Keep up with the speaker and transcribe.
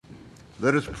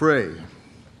Let us pray.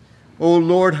 O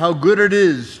Lord, how good it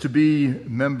is to be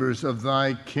members of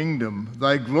thy kingdom,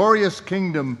 thy glorious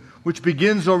kingdom, which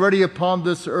begins already upon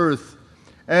this earth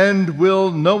and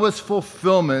will know its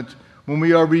fulfillment when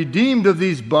we are redeemed of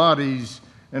these bodies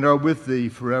and are with thee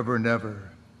forever and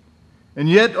ever. And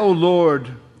yet, O Lord,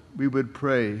 we would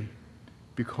pray,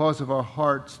 because of our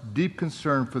heart's deep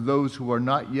concern for those who are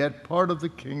not yet part of the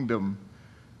kingdom,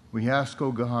 we ask,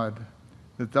 O God,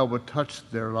 that thou would touch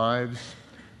their lives,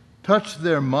 touch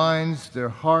their minds, their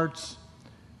hearts,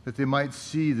 that they might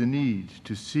see the need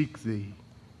to seek thee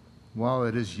while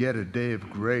it is yet a day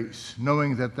of grace,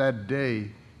 knowing that that day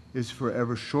is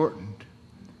forever shortened.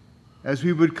 As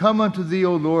we would come unto thee,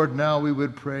 O Lord, now we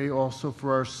would pray also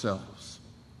for ourselves.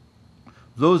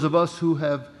 Those of us who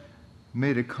have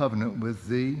made a covenant with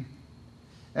thee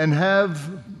and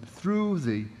have, through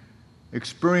the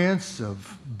experience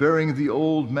of burying the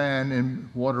old man in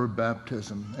water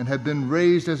baptism and have been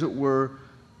raised, as it were,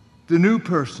 the new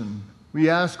person, we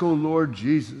ask, O Lord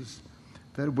Jesus,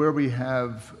 that where we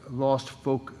have lost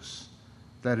focus,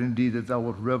 that indeed that thou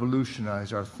wilt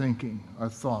revolutionize our thinking, our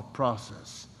thought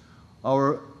process,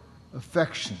 our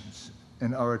affections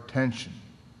and our attention,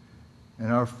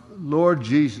 and our Lord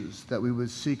Jesus, that we would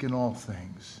seek in all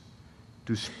things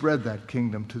to spread that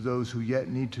kingdom to those who yet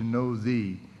need to know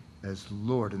thee as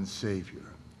Lord and Savior.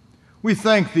 We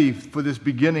thank thee for this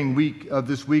beginning week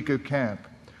of camp.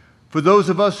 For those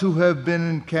of us who have been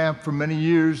in camp for many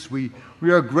years, we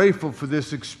are grateful for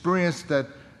this experience that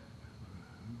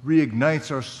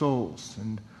reignites our souls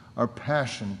and our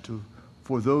passion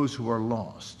for those who are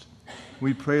lost.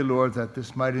 We pray, Lord, that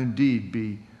this might indeed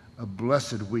be a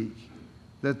blessed week,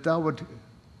 that thou would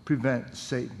prevent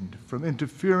Satan from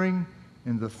interfering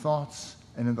in the thoughts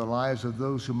and in the lives of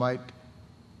those who might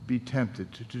be tempted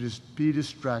to just be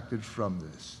distracted from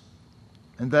this.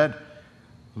 And that,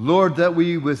 Lord, that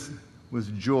we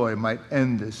with joy might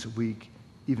end this week,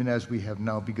 even as we have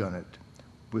now begun it,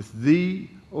 with thee,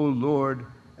 O Lord,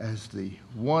 as the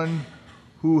one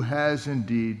who has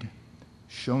indeed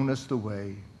shown us the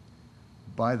way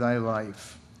by thy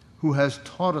life, who has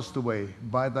taught us the way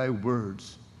by thy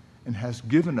words, and has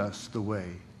given us the way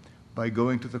by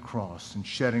going to the cross and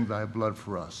shedding thy blood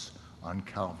for us on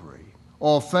Calvary.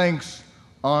 All thanks,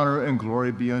 honor, and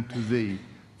glory be unto thee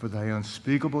for thy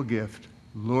unspeakable gift,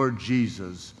 Lord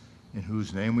Jesus, in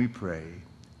whose name we pray.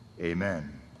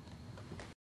 Amen.